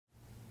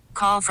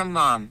Call from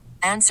mom.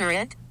 Answer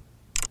it.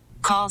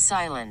 Call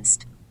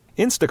silenced.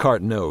 Instacart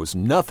knows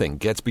nothing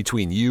gets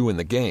between you and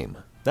the game.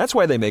 That's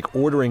why they make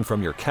ordering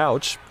from your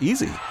couch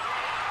easy.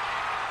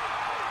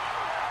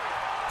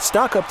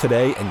 Stock up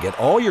today and get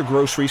all your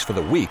groceries for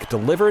the week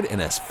delivered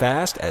in as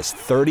fast as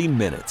 30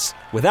 minutes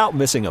without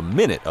missing a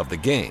minute of the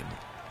game.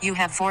 You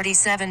have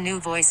 47 new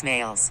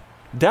voicemails.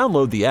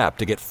 Download the app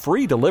to get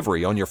free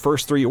delivery on your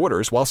first 3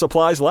 orders while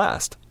supplies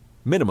last.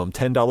 Minimum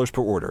 $10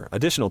 per order.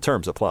 Additional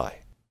terms apply.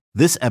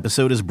 This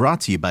episode is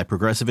brought to you by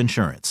Progressive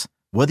Insurance.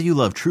 Whether you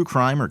love true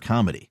crime or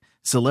comedy,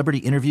 celebrity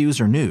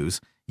interviews or news,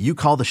 you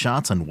call the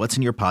shots on what's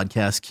in your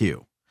podcast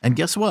queue. And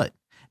guess what?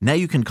 Now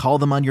you can call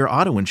them on your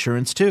auto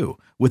insurance too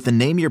with the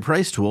Name Your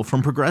Price tool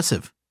from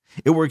Progressive.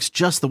 It works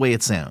just the way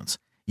it sounds.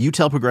 You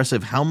tell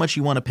Progressive how much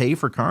you want to pay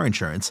for car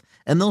insurance,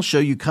 and they'll show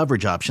you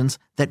coverage options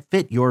that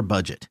fit your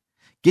budget.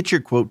 Get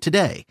your quote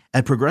today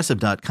at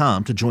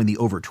Progressive.com to join the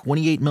over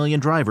 28 million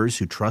drivers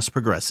who trust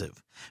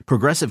Progressive.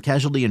 Progressive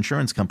Casualty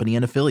Insurance Company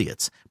and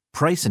Affiliates.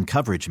 Price and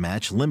coverage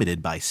match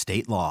limited by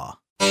state law.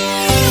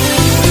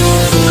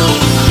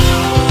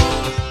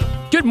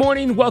 Good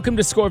morning. Welcome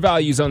to Score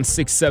Values on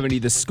 670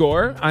 The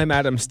Score. I'm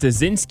Adam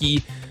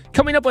Stasinski.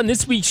 Coming up on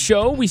this week's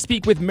show, we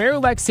speak with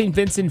Marillac St.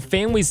 Vincent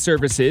Family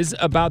Services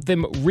about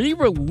them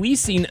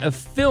re-releasing a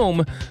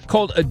film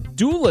called A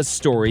Doula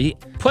Story.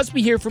 Plus,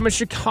 we hear from a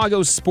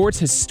Chicago sports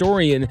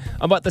historian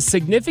about the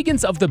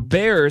significance of the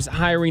Bears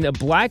hiring a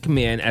black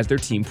man as their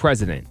team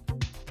president.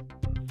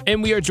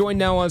 And we are joined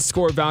now on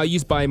Score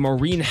Values by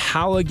Maureen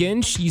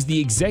Halligan. She's the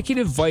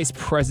Executive Vice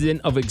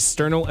President of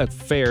External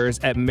Affairs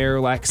at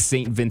Marillac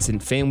St.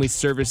 Vincent Family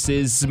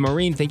Services.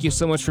 Maureen, thank you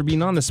so much for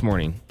being on this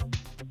morning.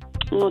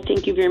 Well,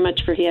 thank you very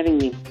much for having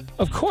me.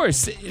 Of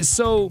course.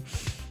 So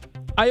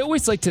I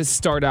always like to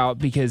start out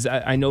because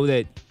I know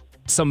that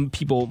some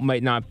people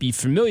might not be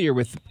familiar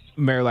with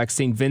Marillac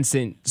St.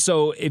 Vincent.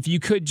 So if you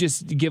could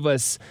just give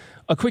us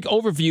a quick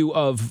overview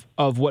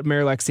of what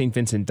Marillac St.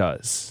 Vincent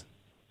does.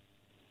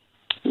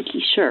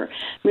 Sure.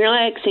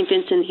 Marillac St.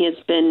 Vincent has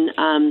been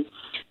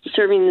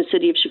serving the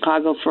city of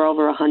Chicago for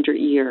over 100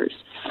 years.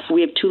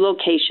 We have 2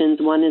 locations.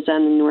 One is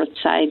on the north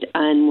side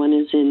and one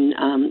is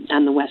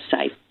on the west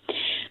side.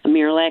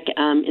 Marillac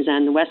is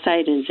on the west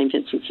side and St.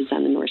 Vincent's is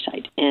on the north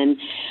side. And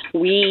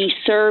we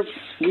serve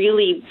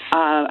really,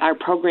 our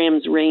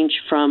programs range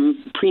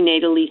from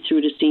prenatally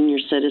through to senior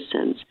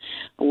citizens,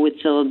 with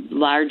the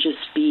largest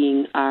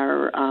being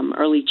our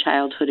early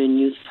childhood and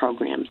youth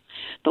programs.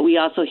 But we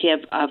also have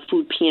a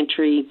food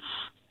pantry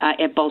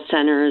at both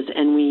centers,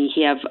 and we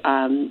have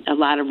a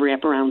lot of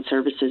wraparound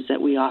services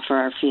that we offer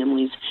our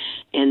families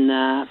and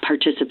the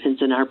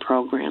participants in our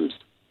programs.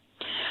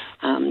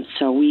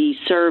 So we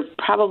serve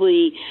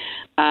probably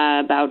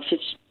about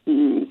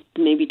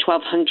maybe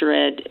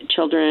 1,200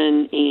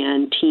 children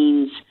and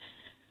teens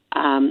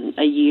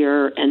a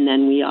year, and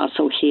then we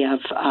also have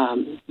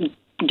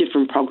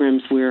different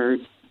programs where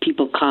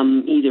people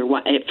come either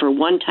for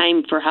one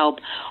time for help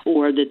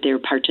or that they're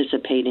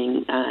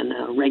participating on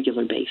a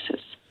regular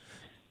basis.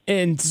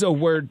 And so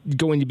we're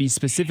going to be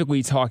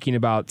specifically talking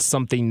about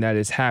something that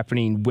is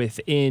happening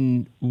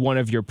within one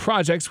of your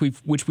projects,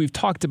 which we've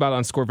talked about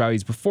on Score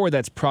Values before.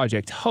 That's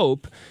Project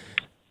Hope.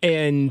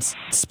 And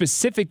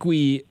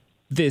specifically,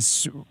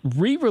 this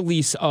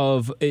re-release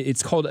of,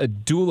 it's called A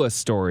Doula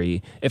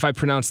Story, if I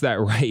pronounced that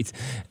right.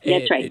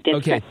 That's right. That's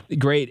okay, right.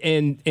 Great.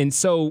 And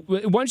so why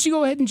don't you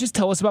go ahead and just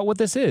tell us about what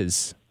this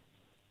is?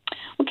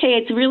 Okay,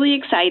 it's really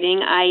exciting.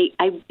 I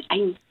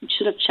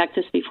should have checked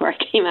this before I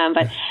came on,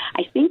 but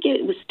I think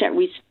it was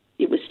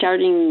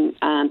starting.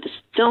 The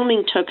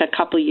filming took a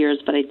couple years,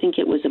 but I think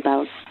it was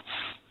about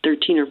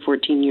 13 or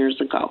 14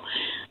 years ago.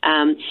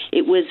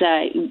 It was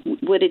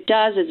what it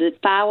does is it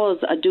follows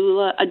a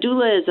doula. A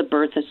doula is a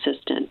birth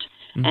assistant,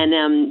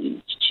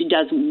 and she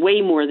does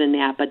way more than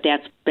that. But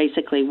that's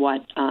basically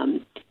what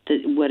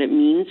it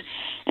means.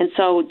 And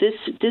so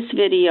this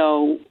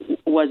video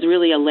was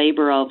really a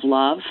labor of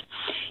love.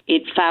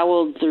 It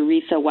followed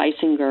Aretha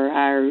Weisinger,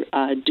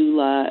 our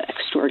doula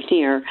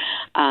extraordinaire,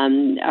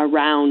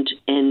 around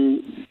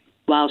and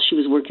while she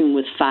was working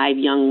with 5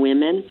 young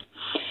women.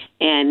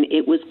 And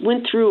it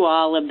went through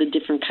all of the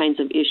different kinds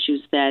of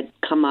issues that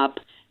come up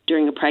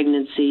during a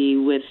pregnancy,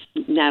 with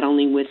not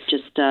only with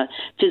just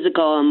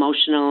physical,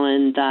 emotional,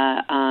 and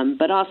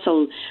but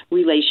also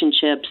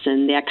relationships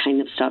and that kind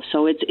of stuff.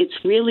 So it's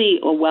really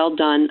well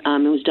done.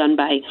 It was done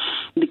by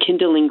the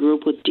Kindling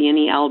Group with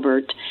Danny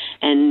Albert,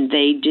 and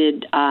they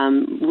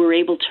were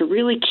able to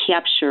really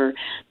capture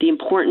the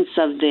importance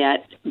of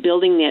that,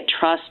 building that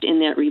trust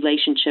in that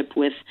relationship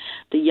with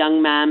the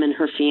young mom and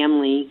her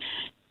family,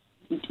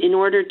 in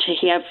order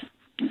to have.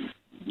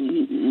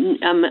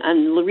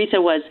 And Aretha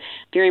was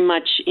very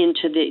much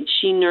into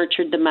she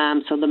nurtured the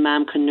mom so the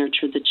mom could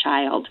nurture the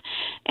child,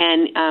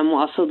 and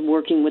also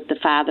working with the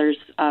fathers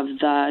of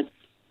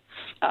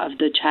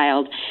the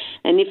child.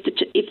 And if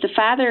the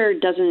father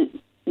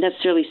doesn't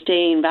necessarily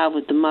stay involved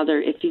with the mother,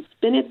 if he's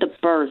been at the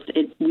birth,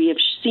 we have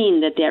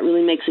seen that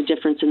really makes a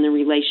difference in the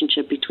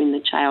relationship between the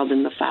child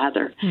and the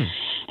father.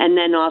 And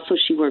then also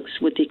she works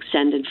with the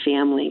extended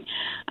family.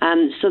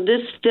 So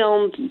this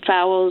film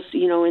follows,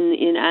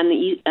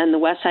 on the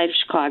west side of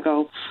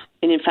Chicago,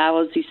 and it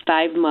follows these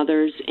 5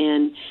 mothers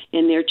and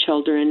their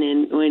children,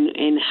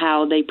 and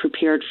how they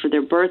prepared for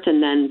their birth,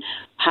 and then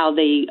how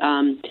they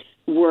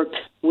work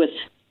with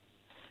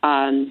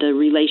the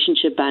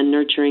relationship on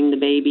nurturing the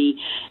baby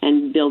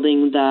and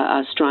building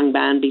the strong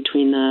bond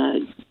between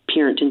the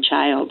parent and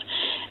child.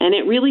 And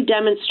it really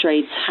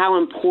demonstrates how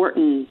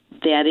important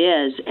that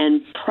is.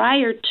 And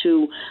prior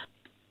to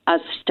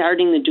us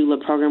starting the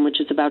doula program, which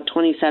is about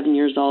 27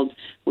 years old,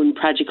 when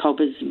Project Hope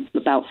is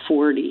about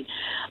 40,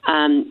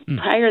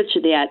 prior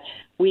to that,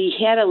 we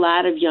had a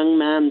lot of young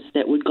moms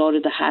that would go to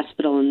the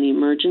hospital in the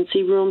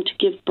emergency room to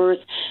give birth,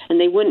 and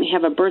they wouldn't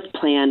have a birth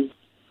plan.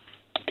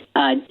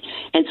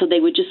 And so they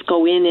would just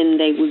go in, and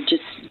they would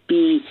just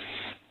be,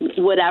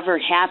 whatever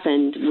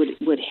happened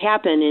would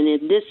happen. And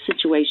in this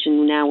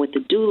situation now with the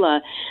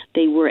doula,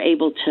 they were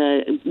able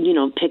to,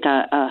 pick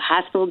a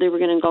hospital they were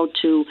going to go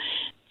to,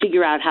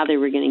 figure out how they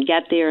were going to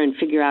get there, and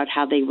figure out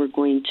how they were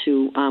going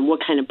to, what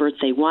kind of birth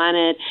they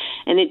wanted.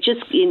 And it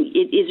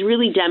is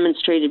really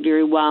demonstrated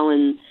very well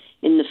in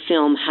the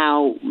film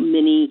how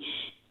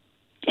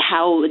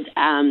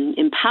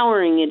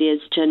empowering it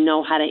is to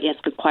know how to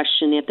ask a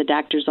question at the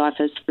doctor's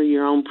office for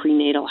your own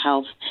prenatal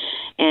health,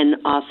 and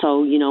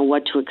also,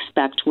 what to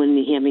expect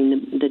when having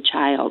the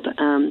child.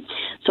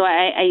 So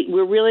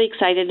we're really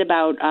excited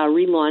about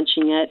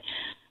relaunching it.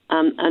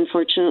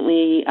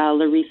 Unfortunately,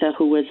 Laretha,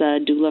 who was a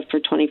doula for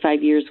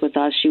 25 years with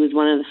us, she was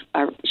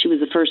she was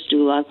the first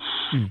doula.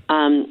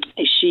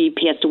 She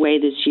passed away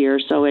this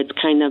year, so it's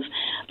kind of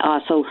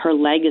also her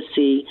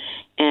legacy.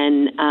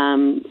 And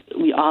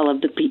all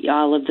of the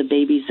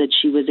babies that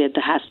she was at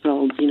the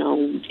hospital,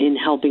 in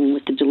helping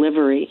with the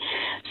delivery.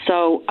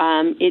 So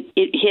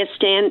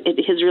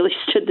it has really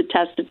stood the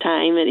test of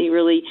time, and it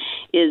really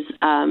is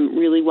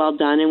really well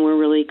done. And we're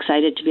really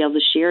excited to be able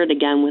to share it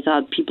again with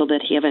people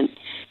that haven't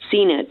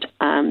seen it.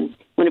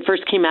 When it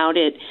first came out,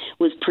 it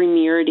was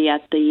premiered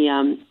at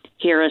the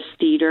Harris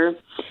Theater,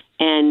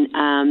 and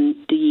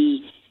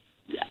the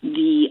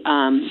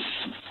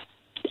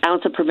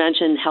Ounce of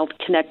Prevention, Health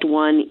Connect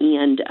One,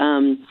 and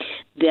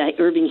the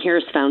Irving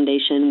Harris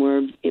Foundation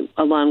were,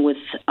 along with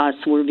us,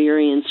 were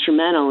very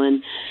instrumental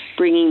in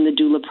bringing the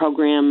doula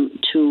program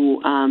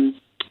to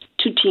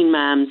teen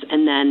moms,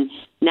 and then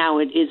now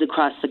it is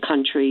across the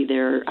country.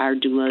 There are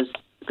doulas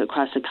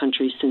across the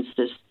country since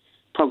this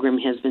program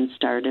has been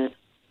started.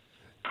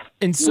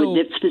 And so,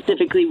 that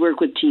specifically work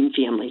with teen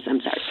families.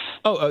 I'm sorry.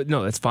 Oh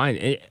no, that's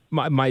fine.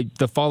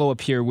 The follow up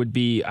here would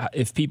be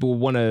if people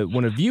want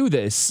to view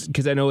this,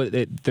 because I know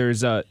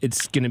that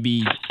it's going to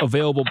be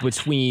available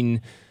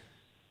between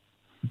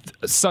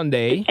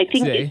Sunday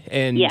today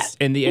and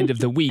the end of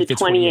the week, the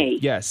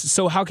 28th. Yes.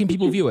 So how can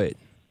people view it?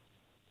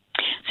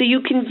 So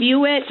you can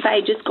view it by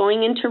just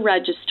going into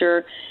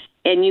register,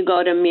 and you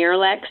go to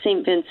Marillac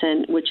St.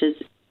 Vincent, which is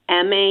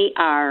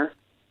MARILLAC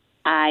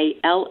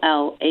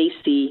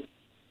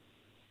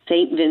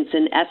St.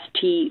 Vincent,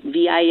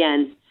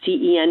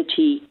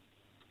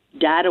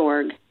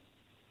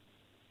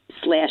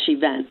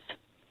 STVINCENT.org/events.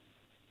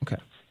 Okay.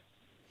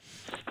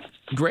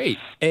 Great.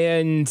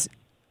 And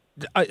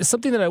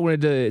something that I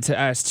wanted to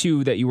ask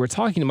too that you were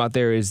talking about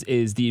there is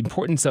the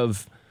importance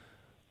of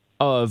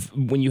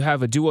when you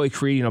have a doula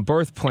creating a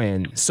birth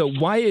plan. So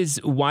why is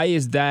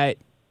that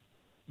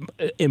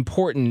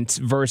important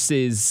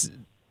versus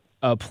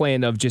a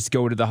plan of just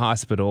go to the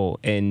hospital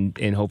and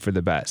hope for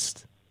the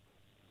best?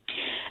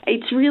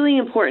 It's really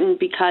important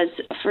because,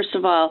 first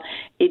of all,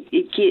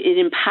 it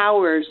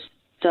empowers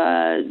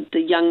the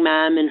young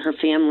mom and her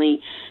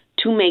family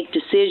to make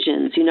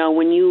decisions.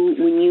 When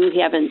you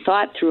haven't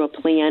thought through a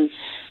plan,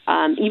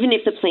 even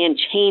if the plan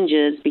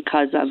changes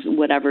because of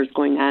whatever's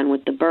going on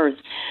with the birth,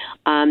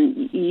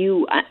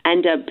 you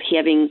end up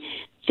having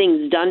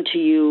things done to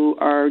you,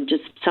 or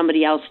just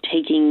somebody else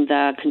taking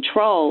the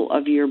control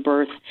of your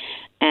birth.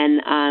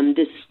 And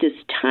this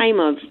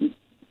time of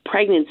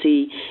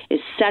pregnancy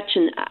is such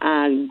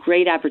a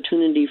great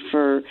opportunity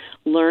for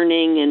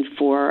learning and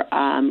for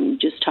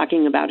just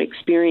talking about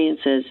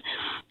experiences.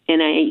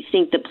 And I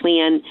think the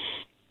plan,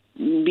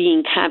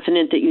 being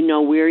confident that you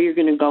know where you're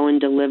going to go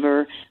and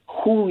deliver,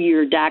 who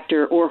your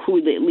doctor or who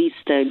at least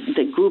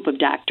the group of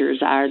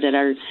doctors are that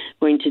are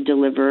going to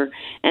deliver,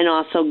 and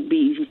also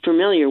be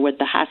familiar with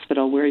the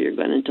hospital where you're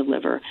going to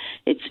deliver.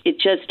 It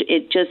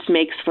just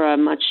makes for a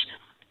much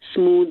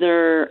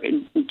smoother,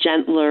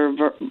 gentler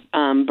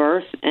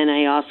birth, and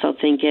I also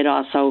think it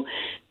also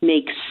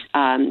makes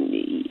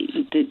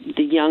the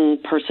young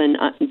person,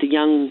 the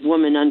young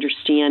woman,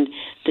 understand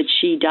that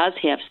she does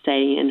have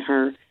say in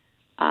her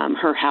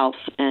health,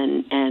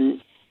 and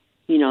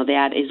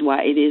that is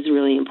why it is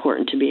really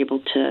important to be able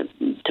to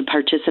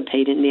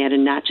participate in that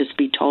and not just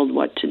be told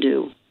what to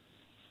do.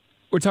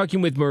 We're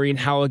talking with Maureen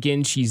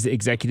Halligan. She's the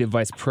Executive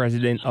Vice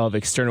President of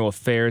External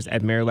Affairs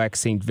at Marillac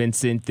St.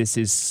 Vincent. This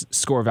is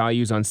Score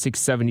Values on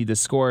 670 The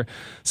Score.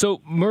 So,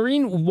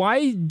 Maureen,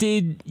 why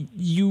did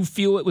you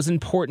feel it was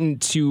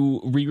important to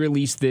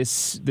re-release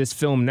this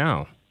film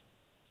now?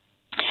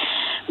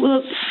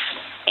 Well,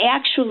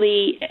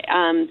 actually,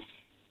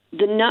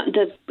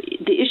 the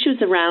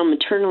issues around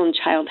maternal and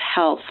child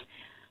health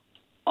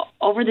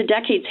over the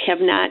decades have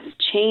not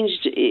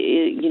changed.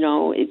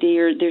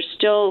 There's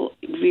still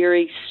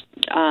very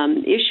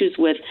issues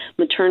with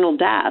maternal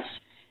deaths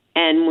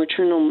and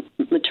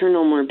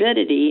maternal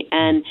morbidity,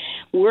 and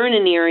we're in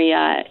an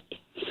area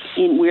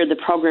where the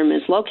program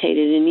is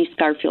located in East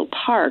Garfield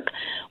Park,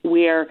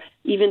 where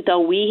even though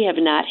we have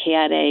not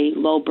had a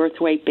low birth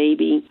weight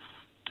baby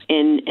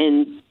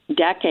in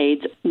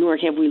decades, nor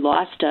have we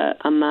lost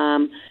a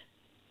mom,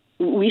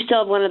 we still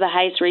have one of the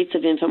highest rates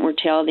of infant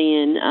mortality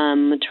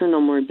and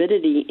maternal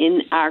morbidity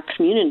in our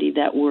community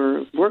that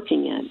we're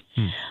working in.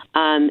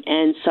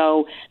 And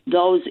so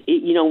those,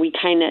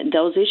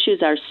 those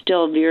issues are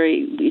still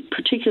very,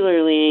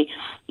 particularly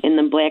in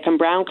the Black and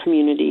brown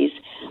communities.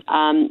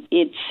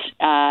 It's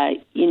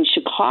in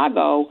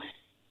Chicago,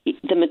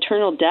 the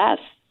maternal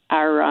deaths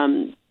are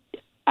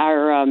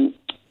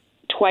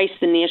twice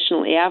the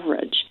national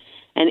average.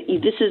 And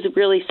this is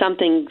really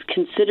something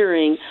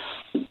considering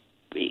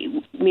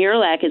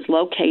Mirror-Lac is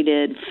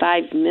located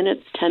 5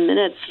 minutes, 10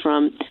 minutes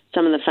from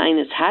some of the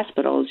finest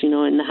hospitals,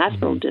 in the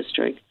hospital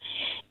district.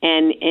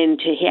 And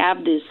to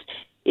have this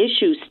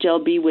issue still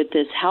be with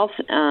this health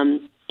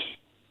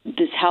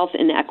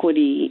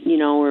inequity,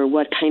 or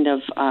what kind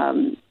of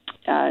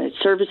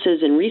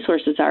services and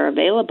resources are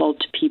available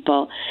to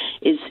people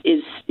is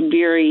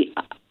very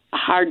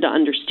hard to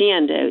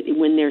understand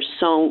when there's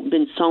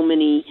been so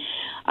many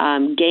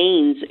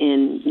gains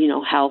in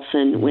health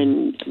and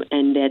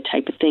that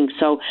type of thing.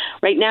 So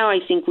right now, I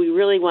think we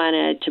really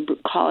wanted to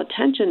call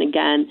attention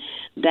again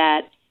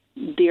that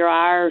there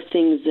are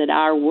things that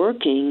are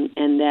working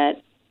and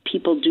that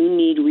people do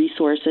need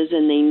resources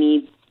and they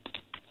need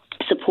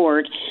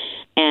support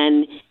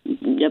and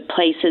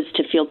places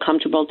to feel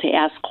comfortable to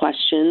ask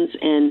questions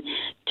and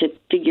to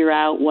figure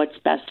out what's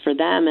best for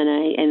them.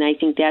 And I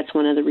think that's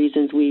one of the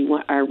reasons we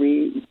are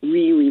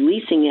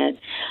re-releasing it,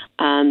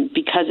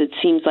 because it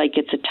seems like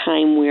it's a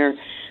time where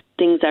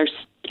things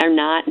are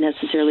not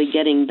necessarily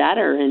getting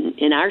better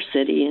in our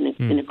city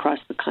and across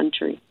the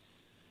country.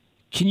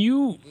 Can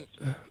you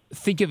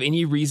think of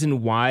any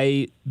reason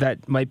why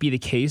that might be the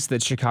case,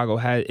 that Chicago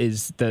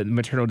is the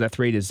maternal death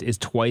rate is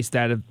twice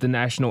that of the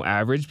national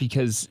average?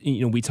 Because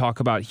we talk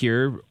about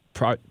here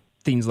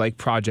things like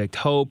Project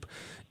Hope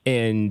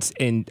and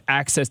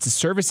access to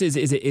services.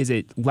 Is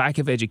it lack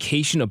of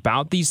education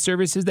about these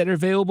services that are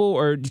available,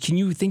 or can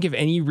you think of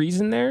any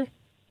reason there?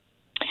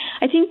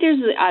 I think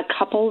there's a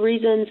couple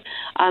reasons.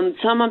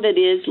 Some of it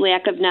is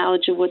lack of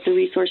knowledge of what the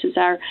resources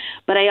are,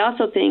 but I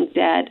also think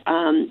that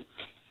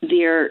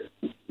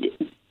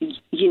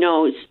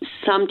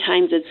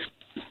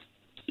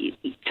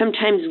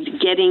sometimes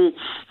getting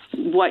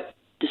what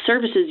the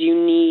services you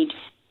need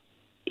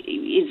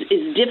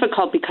is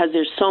difficult because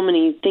there's so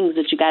many things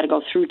that you got to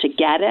go through to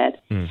get it.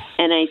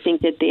 And I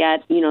think that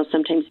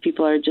sometimes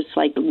people are just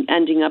like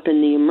ending up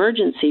in the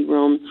emergency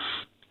room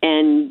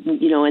and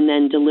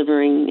then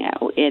delivering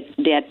at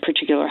that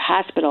particular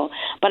hospital.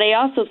 But I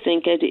also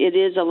think it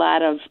is a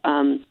lot of,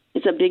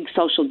 it's a big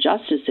social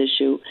justice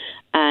issue,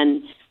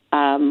 and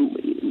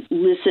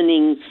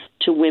listening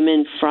to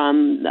women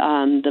from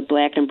the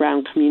Black and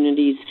brown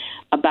communities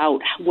about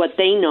what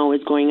they know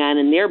is going on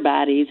in their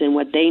bodies and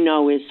what they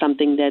know is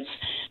something that's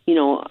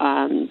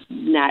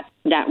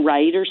not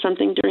right or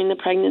something during the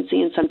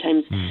pregnancy, and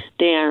sometimes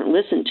they aren't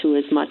listened to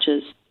as much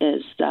as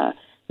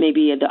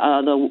maybe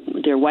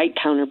their white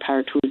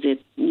counterpart who's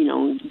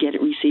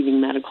receiving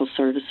medical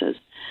services.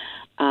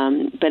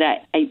 But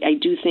I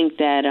do think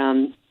that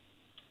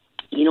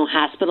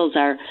hospitals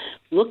are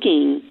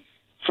looking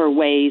for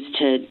ways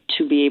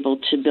to be able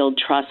to build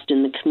trust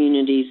in the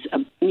communities,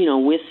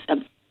 with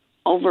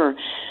over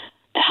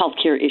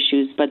healthcare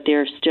issues, but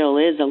there still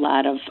is a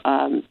lot of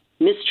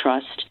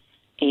mistrust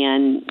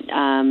and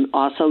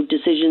also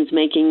decisions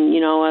making,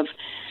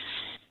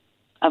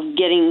 of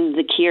getting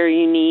the care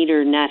you need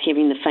or not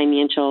having the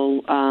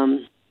financial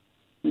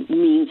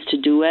means to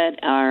do it,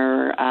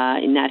 or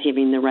not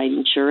having the right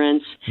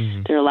insurance.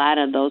 There are a lot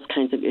of those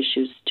kinds of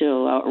issues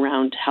still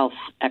around health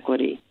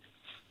equity.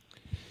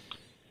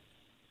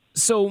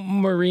 So,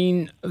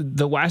 Maureen,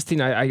 the last thing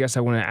I guess I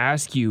want to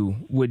ask you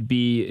would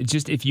be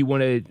just if you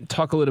want to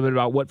talk a little bit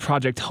about what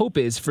Project Hope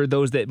is for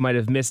those that might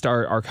have missed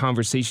our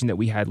conversation that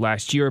we had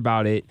last year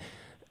about it.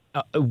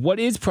 What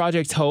is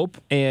Project Hope,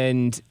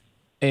 and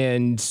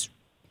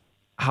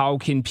how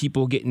can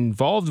people get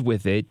involved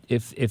with it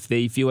if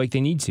they feel like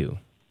they need to?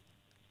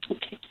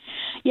 Okay.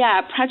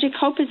 Yeah, Project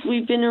Hope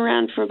we've been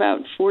around for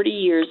about 40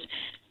 years.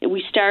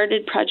 We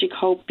started Project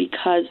Hope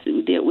because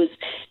there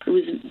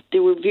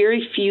were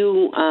very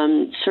few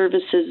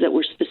services that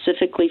were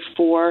specifically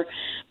for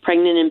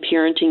pregnant and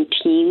parenting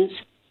teens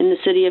in the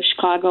city of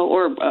Chicago,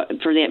 or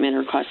for that matter,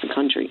 across the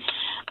country.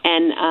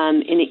 And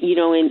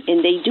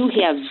they do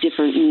have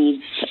different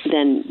needs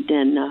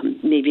than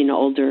maybe an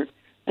older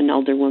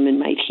woman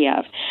might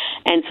have.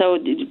 And so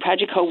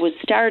Project Hope was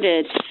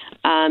started,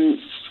 and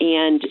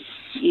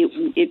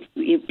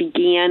it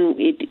began.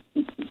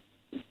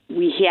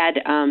 We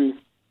had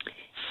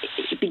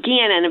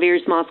began on a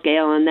very small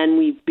scale, and then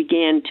we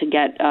began to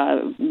get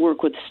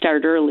work with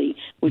Start Early,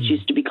 which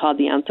used to be called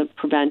the Ounce of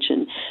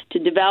Prevention, to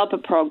develop a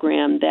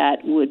program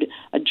that would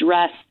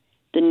address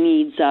the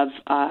needs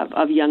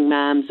of young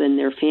moms and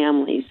their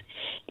families.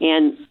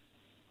 And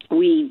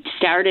we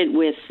started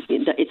with,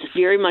 it's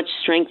very much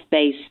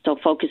strength-based, so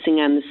focusing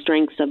on the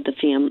strengths of the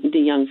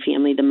young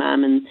family, the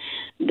mom and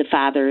the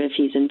father if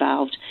he's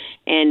involved,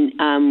 and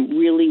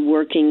really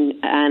working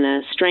on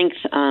a strength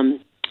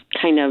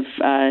kind of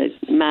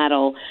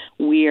model.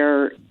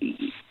 We're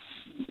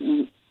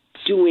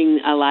doing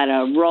a lot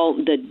of role,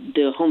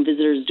 the home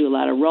visitors do a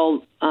lot of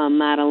role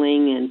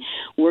modeling and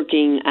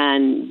working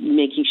on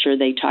making sure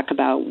they talk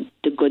about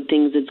the good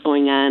things that's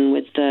going on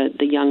with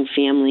the young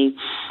family.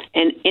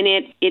 And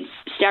it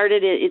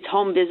started, it's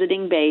home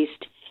visiting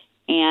based,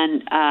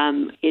 and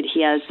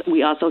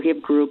we also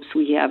have groups.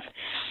 We have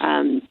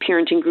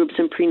parenting groups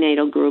and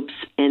prenatal groups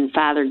and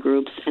father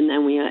groups, and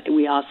then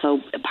we also,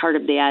 part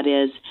of that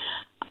is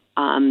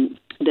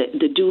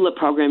the doula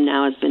program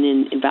now has been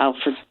involved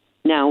for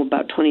now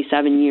about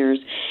 27 years,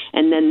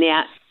 and then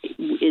that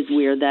is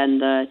where then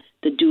the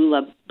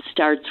doula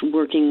starts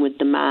working with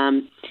the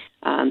mom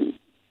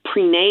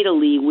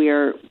prenatally,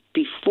 where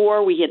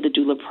before we had the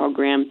doula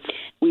program,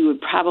 we would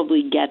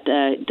probably get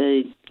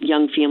the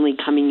young family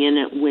coming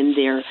in when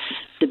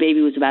the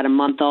baby was about a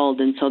month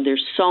old, and so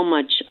there's so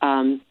much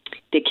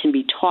that can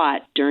be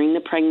taught during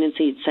the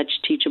pregnancy. It's such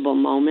teachable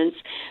moments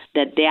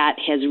that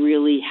has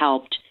really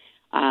helped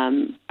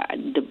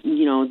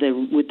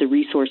with the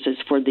resources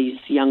for these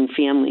young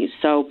families.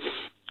 So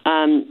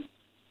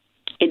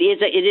it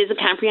is a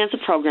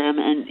comprehensive program,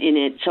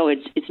 and so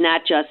it's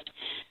not just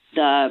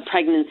the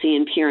pregnancy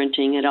and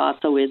parenting. It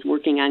also is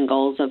working on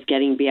goals of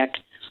getting back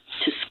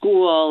to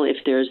school if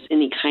there's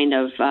any kind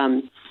of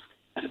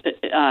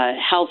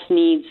health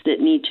needs that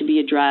need to be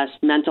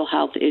addressed, mental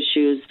health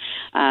issues.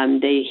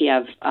 They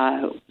have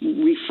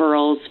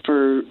referrals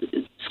for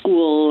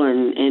school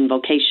and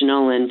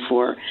vocational and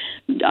for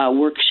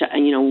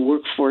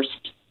workforce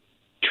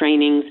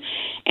trainings,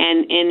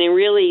 and they're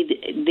really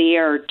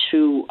there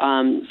to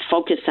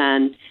focus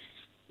on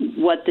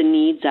what the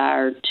needs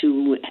are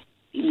to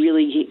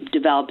really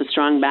develop a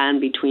strong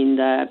bond between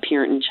the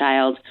parent and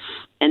child,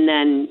 and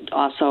then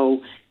also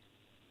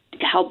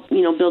help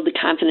build the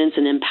confidence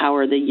and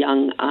empower the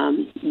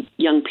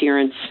young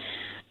parents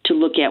to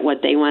look at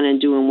what they want to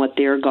do and what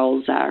their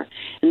goals are.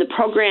 And the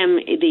program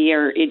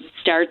it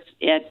starts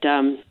at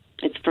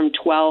it's from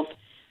 12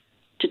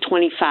 to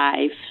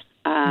 25,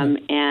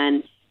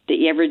 and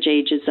the average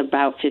age is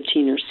about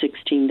 15 or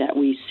 16 that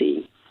we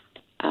see.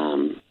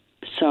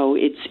 So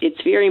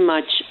it's very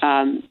much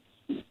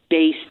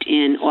based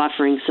in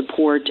offering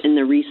support and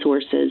the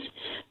resources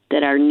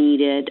that are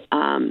needed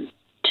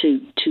to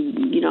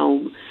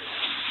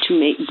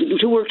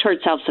work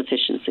towards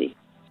self-sufficiency.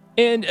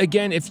 And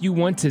again, if you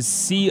want to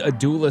see a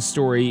doula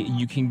story,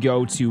 you can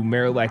go to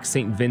Marillac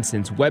St.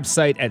 Vincent's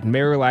website at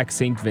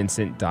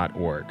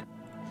marillac-stvincent.org.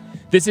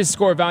 This is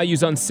Score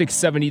Values on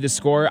 670 The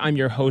Score. I'm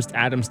your host,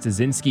 Adam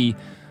Stasinski.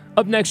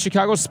 Up next,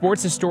 Chicago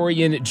sports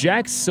historian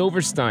Jack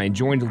Silverstein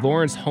joined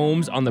Lawrence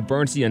Holmes on the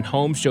Bernstein and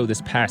Holmes show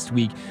this past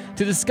week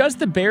to discuss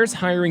the Bears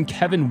hiring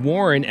Kevin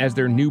Warren as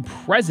their new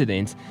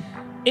president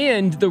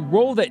and the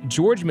role that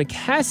George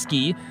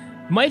McCaskey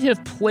might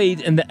have played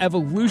in the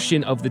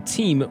evolution of the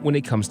team when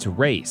it comes to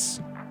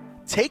race.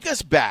 Take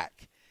us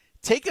back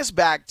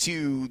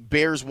to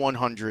Bears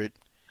 100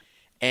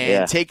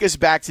 and take us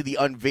back to the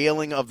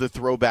unveiling of the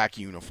throwback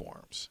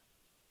uniforms.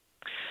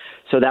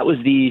 So that was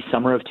the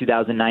summer of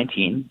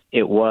 2019.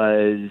 It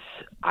was,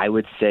 I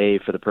would say,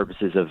 for the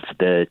purposes of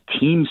the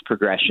team's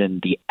progression,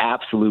 the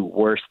absolute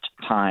worst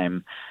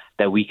time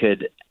that we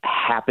could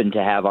happen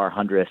to have our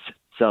 100th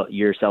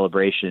year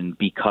celebration,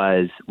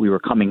 because we were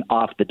coming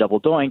off the double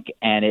doink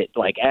and it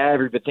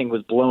everything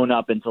was blown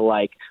up into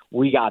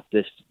we got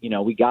this,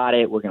 we got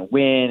it, we're going to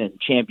win, and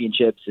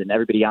championships and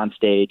everybody on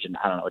stage, and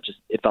I don't know,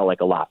 it felt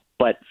like a lot.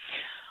 But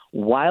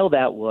while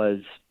that was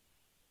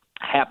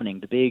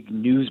happening, the big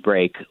news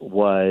break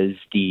was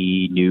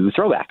the new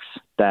throwbacks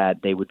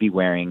that they would be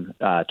wearing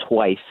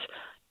twice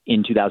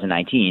in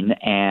 2019,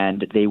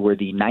 and they were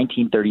the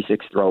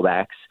 1936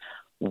 throwbacks,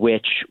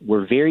 which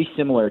were very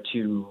similar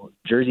to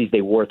jerseys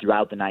they wore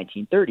throughout the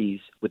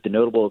 1930s, with the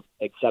notable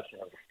exception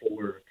of the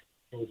 4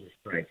 shoulder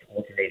stripes,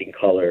 alternating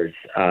colors,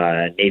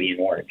 navy and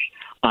orange,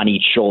 on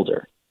each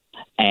shoulder.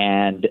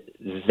 And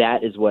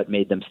that is what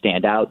made them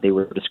stand out. They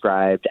were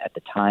described at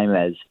the time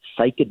as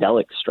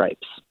psychedelic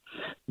stripes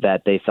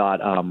that they thought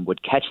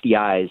would catch the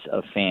eyes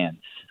of fans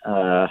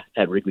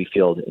at Wrigley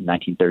Field in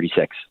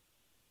 1936.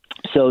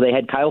 So they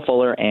had Kyle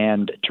Fuller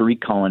and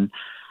Tariq Cohen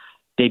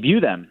debut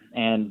them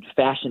and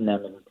fashion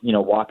them and,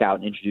 walk out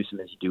and introduce them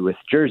as you do with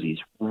jerseys.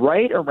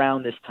 Right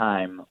around this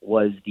time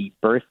was the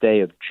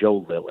birthday of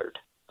Joe Lillard.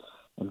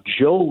 And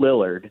Joe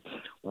Lillard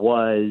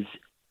was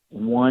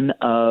one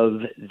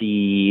of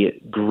the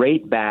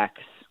great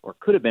backs, or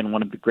could have been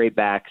one of the great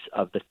backs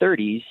of the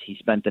 30s. He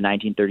spent the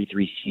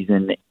 1933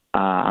 season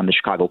on the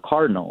Chicago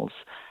Cardinals.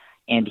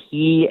 And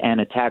he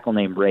and a tackle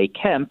named Ray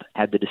Kemp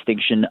had the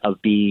distinction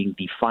of being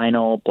the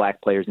final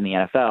black players in the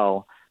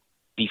NFL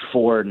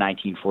before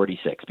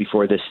 1946,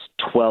 before this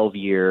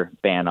 12-year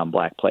ban on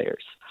black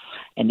players.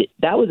 And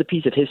that was a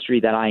piece of history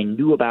that I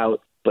knew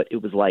about, but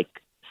it was like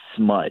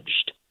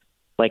smudged.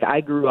 Like,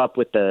 I grew up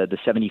with the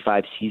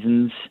 75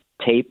 seasons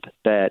tape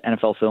that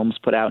NFL Films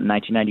put out in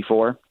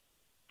 1994.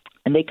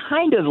 And they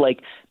kind of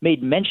like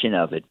made mention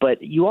of it,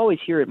 but you always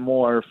hear it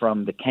more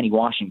from the Kenny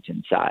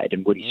Washington side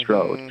and Woody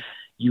Strode.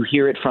 You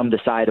hear it from the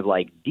side of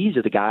like, these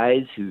are the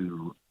guys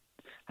who,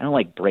 I don't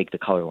like break the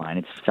color line.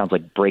 It sounds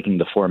like breaking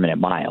the 4-minute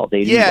mile.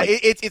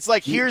 It's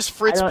like, here's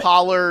Fritz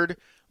Pollard.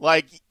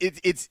 Like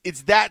it's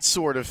that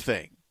sort of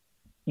thing.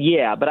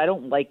 Yeah, but I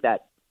don't like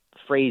that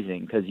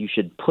phrasing because you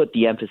should put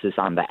the emphasis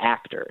on the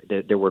actor.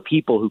 There were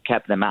people who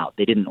kept them out.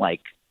 They didn't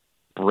like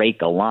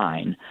break a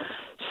line.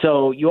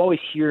 So you always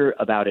hear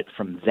about it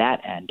from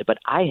that end, but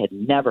I had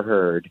never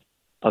heard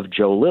of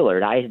Joe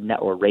Lillard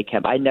or Ray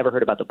Kemp. I had never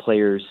heard about the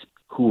players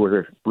who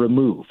were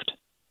removed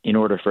in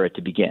order for it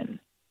to begin.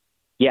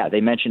 Yeah,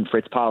 they mentioned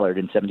Fritz Pollard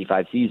in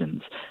 75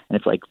 seasons, and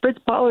it's like Fritz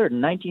Pollard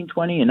in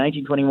 1920 and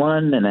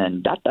 1921, and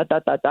then ...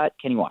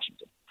 Kenny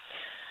Washington.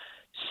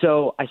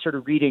 So I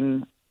started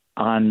reading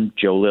on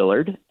Joe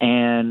Lillard,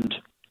 and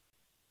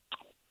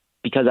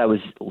because I was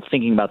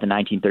thinking about the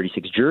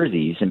 1936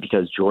 jerseys, and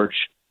because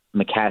George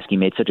McCaskey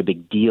made such a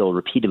big deal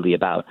repeatedly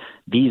about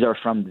these are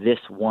from this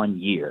one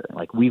year.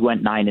 Like, we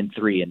went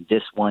 9-3 in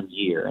this one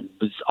year, and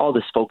it was all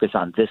this focus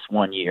on this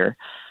one year.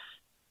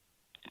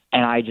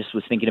 And I just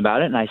was thinking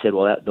about it, and I said,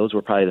 well, those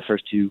were probably the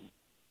first two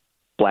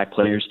black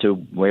players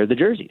to wear the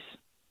jerseys.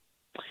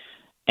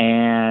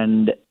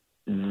 And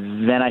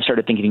then I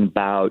started thinking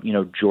about,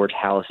 George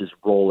Halas's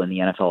role in the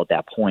NFL at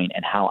that point,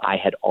 and how I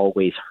had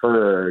always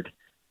heard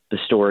the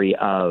story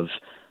of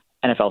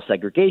NFL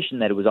segregation,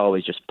 that it was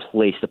always just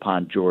placed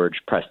upon George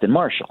Preston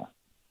Marshall,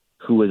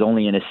 who was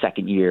only in his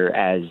second year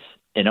as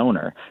an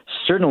owner.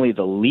 Certainly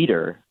the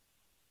leader,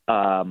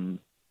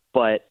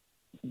 but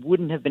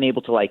wouldn't have been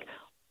able to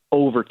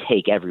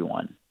overtake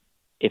everyone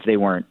if they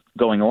weren't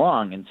going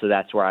along. And so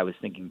that's where I was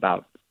thinking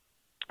about,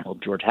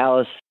 George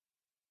Halas,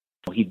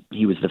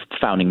 he was the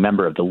founding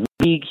member of the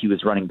league. He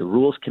was running the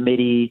rules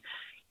committee.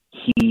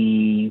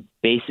 He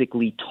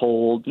basically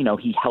told,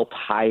 he helped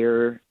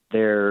hire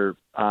their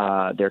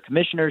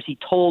commissioners. He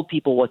told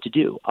people what to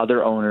do,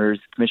 other owners,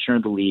 commissioner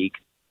of the league.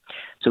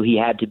 So he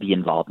had to be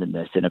involved in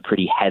this in a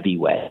pretty heavy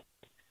way.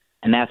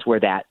 And that's where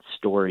that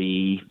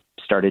story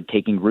started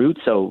taking root.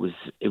 So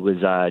it was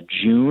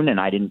June, and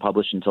I didn't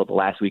publish until the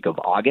last week of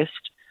August,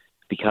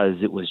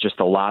 because it was just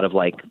a lot of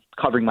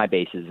covering my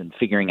bases and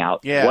figuring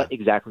out what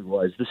exactly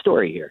was the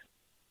story here.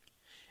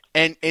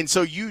 And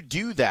so you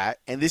do that,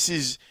 and this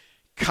is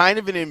kind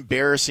of an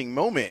embarrassing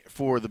moment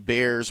for the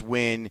Bears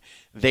when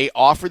they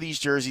offer these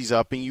jerseys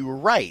up, and you were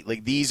right.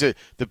 These are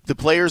the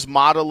players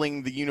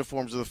modeling the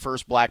uniforms of the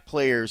first black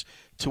players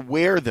to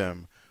wear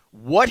them.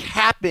 What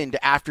happened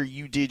after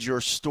you did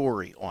your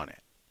story on it?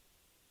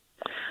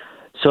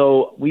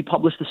 So we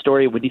published the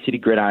story at Windy City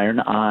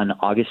Gridiron on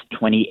August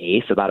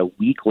 28th. About a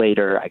week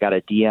later, I got a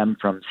DM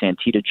from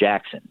Santita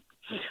Jackson,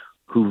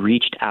 who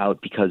reached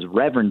out because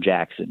Reverend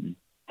Jackson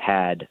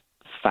had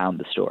found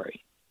the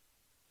story.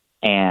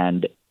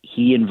 And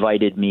he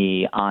invited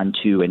me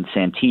onto, and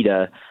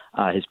Santita,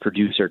 his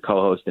producer,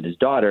 co-host, and his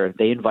daughter,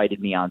 they invited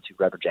me onto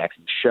Reverend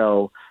Jackson's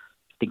show.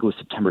 I think it was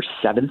September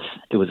 7th.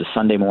 It was a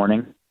Sunday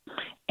morning.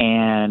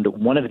 And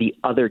one of the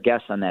other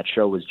guests on that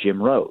show was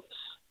Jim Rose.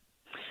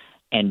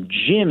 And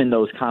Jim, in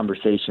those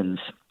conversations,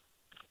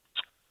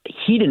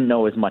 he didn't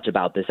know as much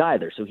about this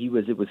either. So he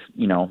was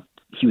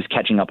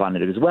catching up on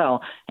it as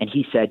well. And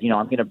he said,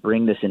 I'm going to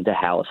bring this into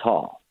Halas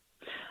Hall.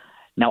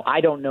 Now,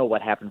 I don't know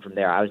what happened from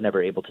there. I was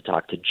never able to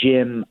talk to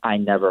Jim. I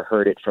never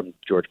heard it from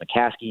George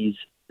McCaskey's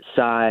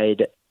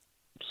side.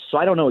 So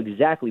I don't know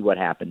exactly what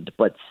happened,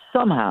 but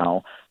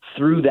somehow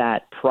through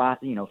that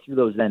through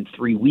those then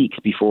 3 weeks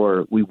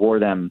before we wore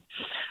them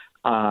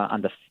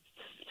on the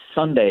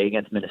Sunday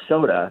against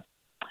Minnesota,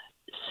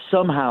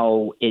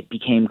 somehow it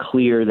became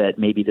clear that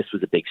maybe this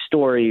was a big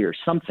story or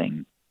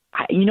something.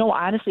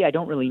 Honestly, I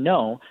don't really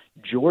know.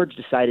 George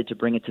decided to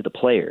bring it to the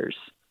players,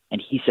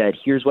 and he said,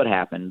 here's what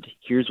happened.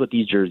 Here's what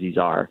these jerseys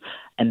are.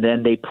 And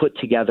then they put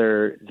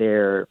together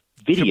their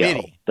video,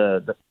 committee.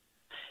 the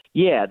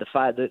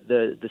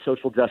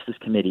Social Justice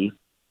Committee,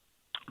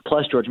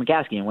 plus George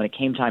McCaskey. And when it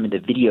came time in the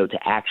video to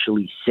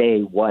actually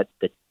say what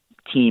the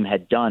team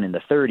had done in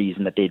the 30s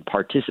and that they'd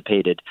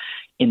participated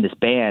in this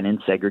ban in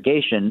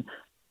segregation,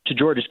 to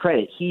George's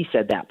credit, he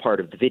said that part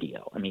of the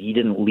video. I mean, he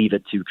didn't leave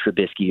it to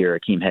Trubisky or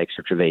Akeem Hicks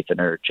or Trevathan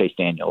or Chase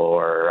Daniel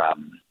or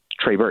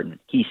Trey Burton.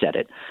 He said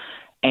it.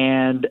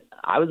 And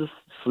I was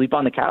asleep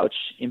on the couch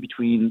in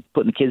between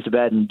putting the kids to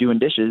bed and doing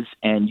dishes,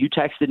 and you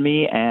texted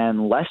me,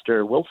 and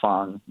Lester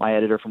Wilfong, my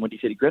editor from Windy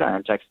City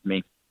Gridiron, texted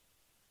me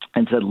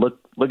and said, look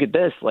at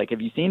this.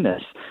 Have you seen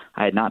this?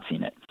 I had not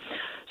seen it.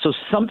 So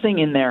something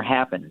in there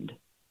happened.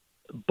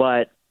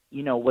 But,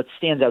 what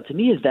stands out to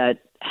me is that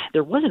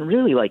there wasn't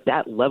really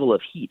that level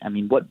of heat. I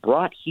mean, what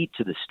brought heat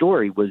to the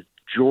story was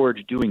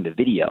George doing the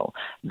video.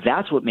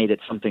 That's what made it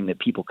something that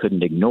people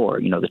couldn't ignore.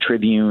 You know, the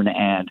Tribune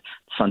and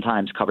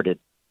Sun-Times covered it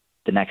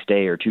the next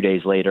day or 2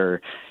 days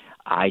later.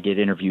 I did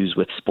interviews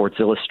with Sports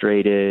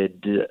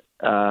Illustrated,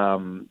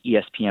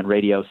 ESPN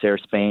Radio, Sarah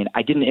Spain.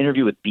 I did an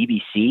interview with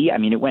BBC. I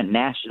mean, it went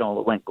national,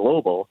 it went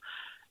global,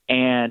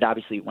 and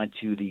obviously it went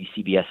to the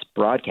CBS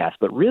broadcast.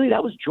 But really,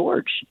 that was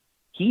George.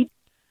 He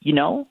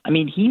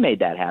made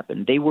that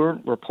happen. They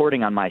weren't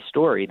reporting on my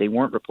story. They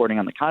weren't reporting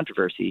on the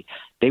controversy.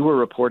 They were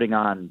reporting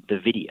on the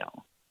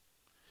video.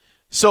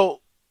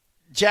 So,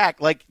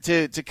 Jack, like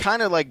to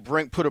kind of like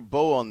put a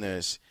bow on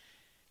this,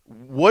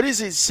 what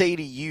does it say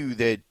to you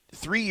that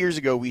 3 years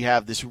ago we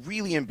have this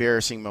really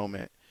embarrassing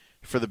moment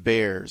for the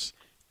Bears,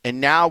 and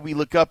now we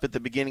look up at the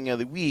beginning of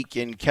the week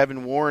and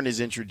Kevin Warren is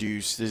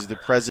introduced as the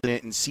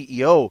president and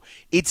CEO?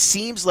 It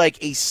seems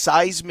like a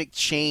seismic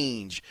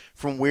change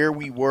from where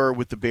we were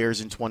with the Bears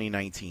in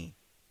 2019.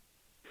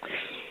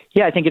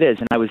 Yeah, I think it is.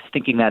 And I was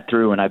thinking that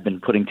through, and I've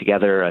been putting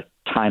together a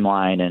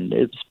timeline, and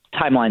it's a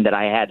timeline that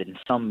I had in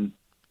some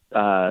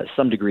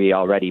degree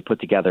already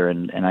put together,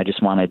 and I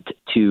just wanted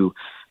to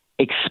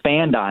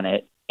expand on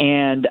it.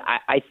 And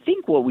I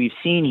think what we've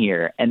seen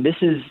here, and there's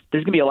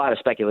going to be a lot of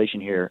speculation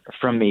here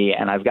from me,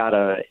 and I've got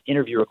an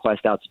interview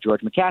request out to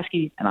George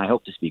McCaskey, and I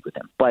hope to speak with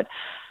him. But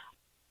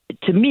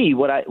to me,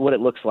 what it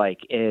looks like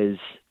is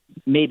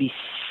maybe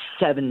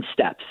 7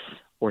 steps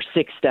or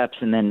 6 steps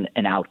and then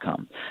an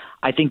outcome.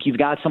 I think you've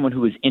got someone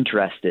who is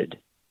interested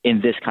in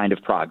this kind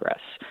of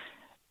progress.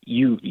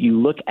 You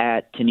look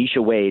at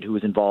Tanisha Wade, who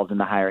was involved in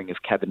the hiring of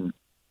Kevin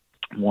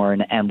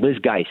Warren, and Liz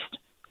Geist,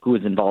 who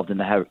was involved in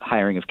the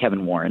hiring of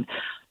Kevin Warren.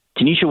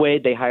 Tanisha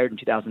Wade, they hired in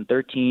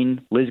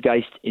 2013, Liz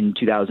Geist in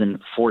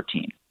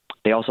 2014.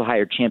 They also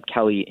hired Champ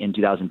Kelly in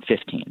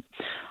 2015.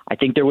 I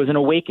think there was an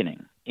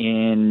awakening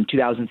in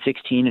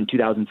 2016 and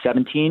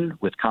 2017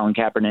 with Colin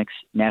Kaepernick's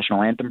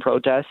national anthem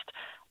protest.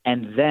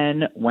 And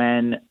then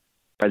when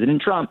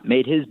President Trump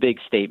made his big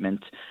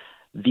statement,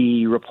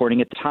 the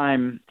reporting at the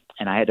time,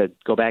 and I had to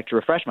go back to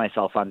refresh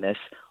myself on this,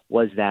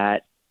 was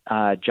that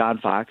John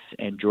Fox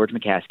and George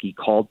McCaskey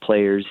called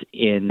players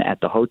in at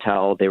the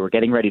hotel. They were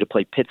getting ready to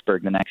play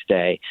Pittsburgh the next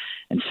day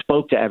and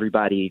spoke to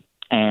everybody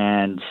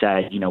and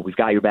said, you know, we've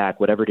got your back,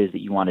 whatever it is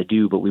that you want to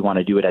do, but we want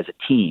to do it as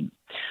a team.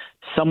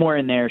 Somewhere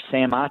in there,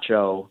 Sam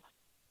Acho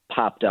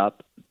popped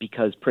up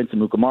because Prince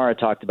Amukamara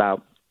talked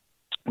about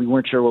we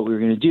weren't sure what we were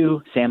going to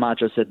do. Sam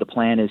Acho said the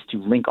plan is to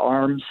link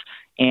arms,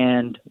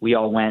 and we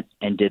all went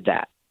and did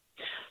that.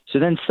 So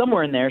then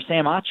somewhere in there,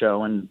 Sam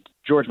Acho and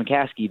George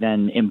McCaskey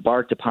then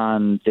embarked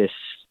upon this,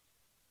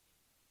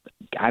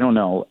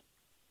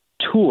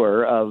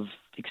 tour of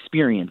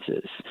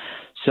experiences.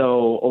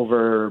 So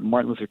over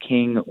Martin Luther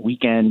King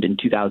weekend in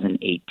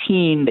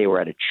 2018, they were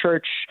at a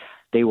church.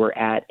 They were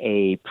at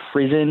a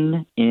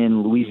prison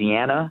in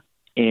Louisiana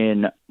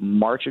in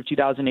March of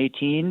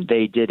 2018.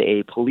 They did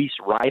a police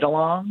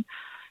ride-along.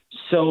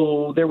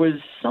 So there was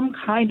some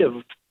kind of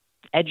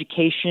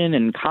education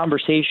and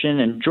conversation,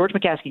 and George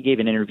McCaskey gave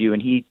an interview,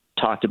 and he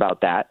talked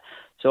about that.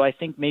 So I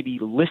think maybe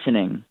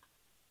listening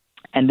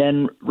and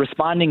then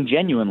responding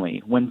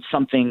genuinely when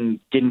something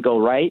didn't go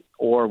right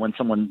or when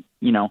someone,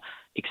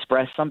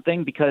 expressed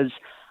something, because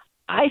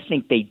I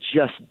think they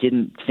just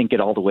didn't think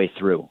it all the way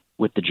through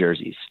with the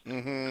jerseys.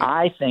 Mm-hmm.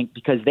 I think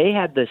because they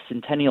had the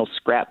Centennial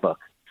Scrapbook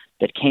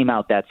that came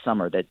out that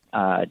summer that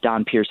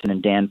Don Pearson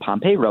and Dan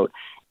Pompei wrote,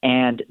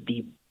 and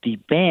the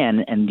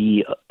ban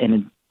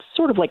and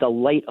sort of like a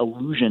light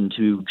allusion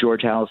to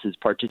George Halas's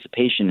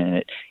participation in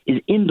it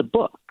is in the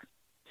book.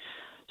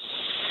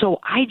 So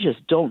I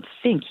just don't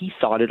think he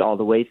thought it all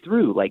the way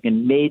through,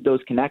 and made those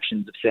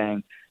connections of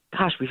saying,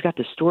 gosh, we've got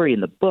the story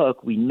in the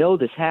book. We know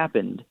this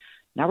happened.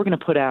 Now we're going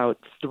to put out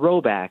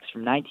throwbacks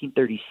from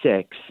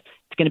 1936.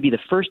 It's going to be the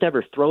first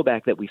ever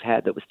throwback that we've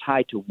had that was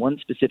tied to one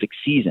specific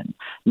season,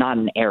 not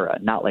an era,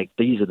 not like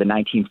these are the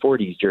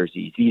 1940s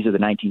jerseys. These are the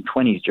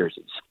 1920s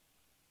jerseys.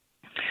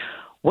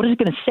 What is it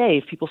going to say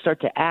if people start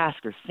to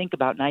ask or think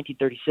about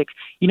 1936?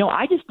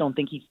 I just don't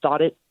think he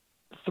thought it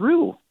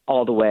through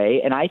all the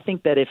way. And I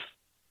think that if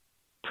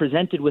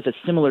presented with a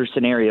similar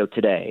scenario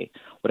today,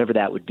 whatever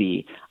that would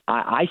be,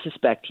 I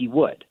suspect he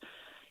would.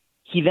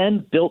 He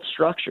then built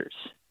structures,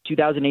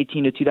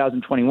 2018 to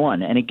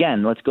 2021. And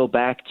again, let's go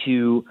back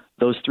to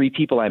those 3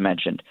 people I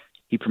mentioned.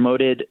 He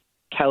promoted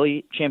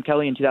Champ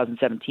Kelly in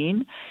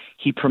 2017.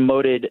 He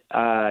promoted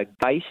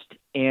Geist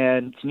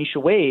and Tanisha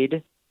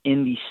Wade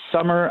in the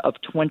summer of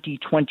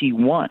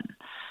 2021.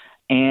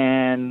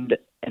 And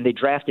they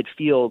drafted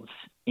Fields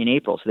in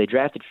April. So they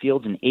drafted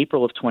Fields in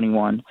April of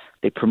 21.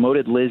 They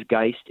promoted Liz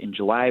Geist in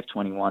July of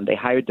 21. They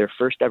hired their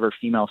first ever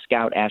female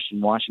scout, Ashton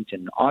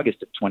Washington, in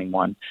August of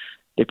 21.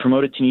 They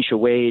promoted Tanisha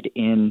Wade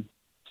in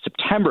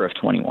September of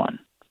 21.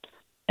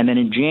 And then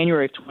in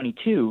January of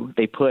 22,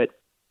 they put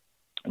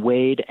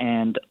Wade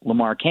and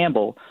Lamar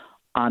Campbell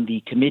on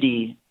the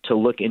committee to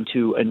look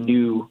into a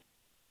new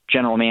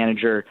general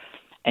manager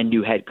and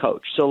new head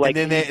coach. So and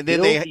then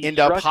they end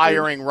up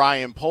hiring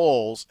Ryan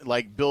Poles,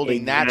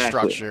 building exactly. that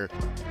structure.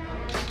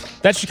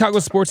 That's Chicago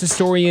sports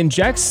historian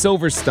Jack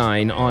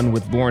Silverstein on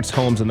with Lawrence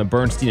Holmes on the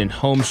Bernstein and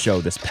Holmes show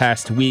this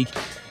past week.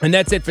 And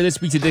that's it for this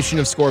week's edition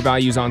of Score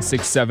Values on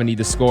 670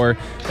 The Score.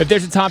 If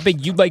there's a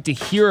topic you'd like to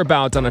hear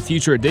about on a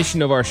future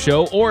edition of our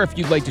show, or if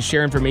you'd like to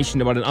share information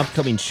about an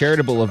upcoming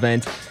charitable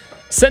event,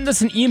 send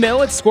us an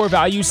email at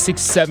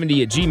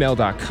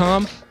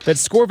scorevalues670@gmail.com.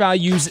 That's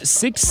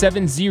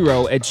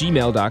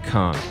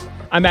scorevalues670@gmail.com.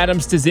 I'm Adam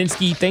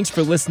Stasinski. Thanks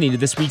for listening to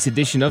this week's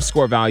edition of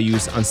Score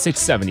Values on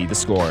 670 The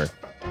Score.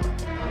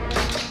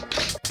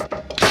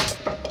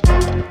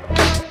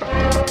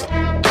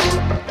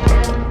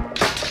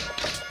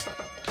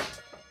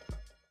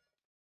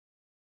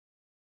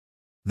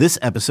 This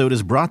episode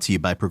is brought to you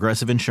by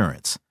Progressive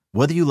Insurance.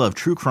 Whether you love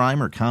true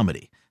crime or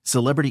comedy,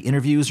 celebrity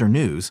interviews or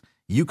news,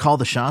 you call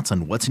the shots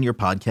on what's in your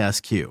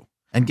podcast queue.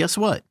 And guess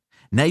what?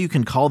 Now you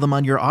can call them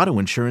on your auto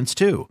insurance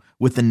too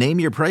with the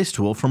Name Your Price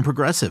tool from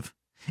Progressive.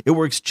 It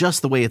works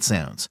just the way it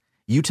sounds.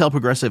 You tell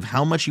Progressive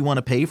how much you want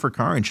to pay for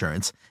car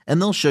insurance,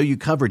 and they'll show you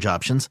coverage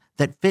options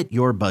that fit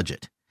your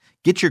budget.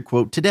 Get your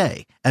quote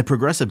today at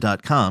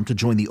Progressive.com to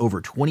join the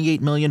over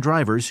 28 million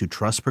drivers who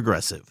trust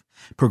Progressive.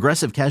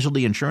 Progressive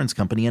Casualty Insurance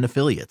Company and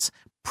Affiliates.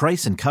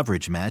 Price and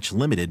coverage match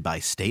limited by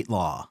state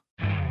law.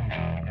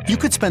 You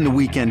could spend the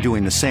weekend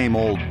doing the same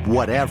old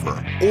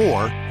whatever,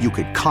 or you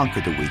could conquer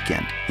the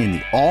weekend in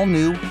the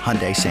all-new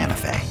Hyundai Santa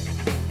Fe.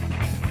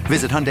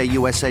 Visit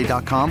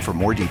HyundaiUSA.com for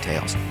more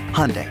details.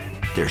 Hyundai,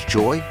 there's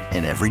joy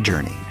in every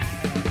journey.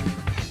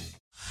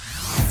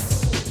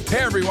 Hey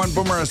everyone,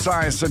 Boomer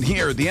Esiason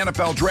here. The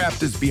NFL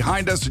Draft is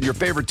behind us and your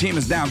favorite team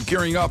is now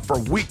gearing up for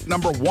week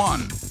number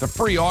 1. The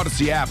free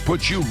Odyssey app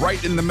puts you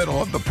right in the middle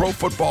of the pro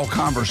football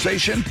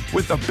conversation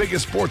with the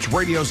biggest sports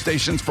radio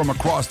stations from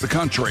across the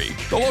country.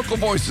 The local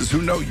voices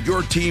who know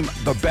your team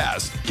the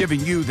best,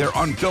 giving you their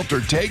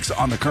unfiltered takes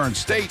on the current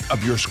state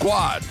of your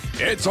squad.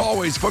 It's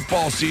always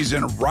football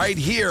season right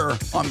here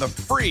on the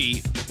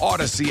free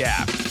Odyssey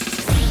app.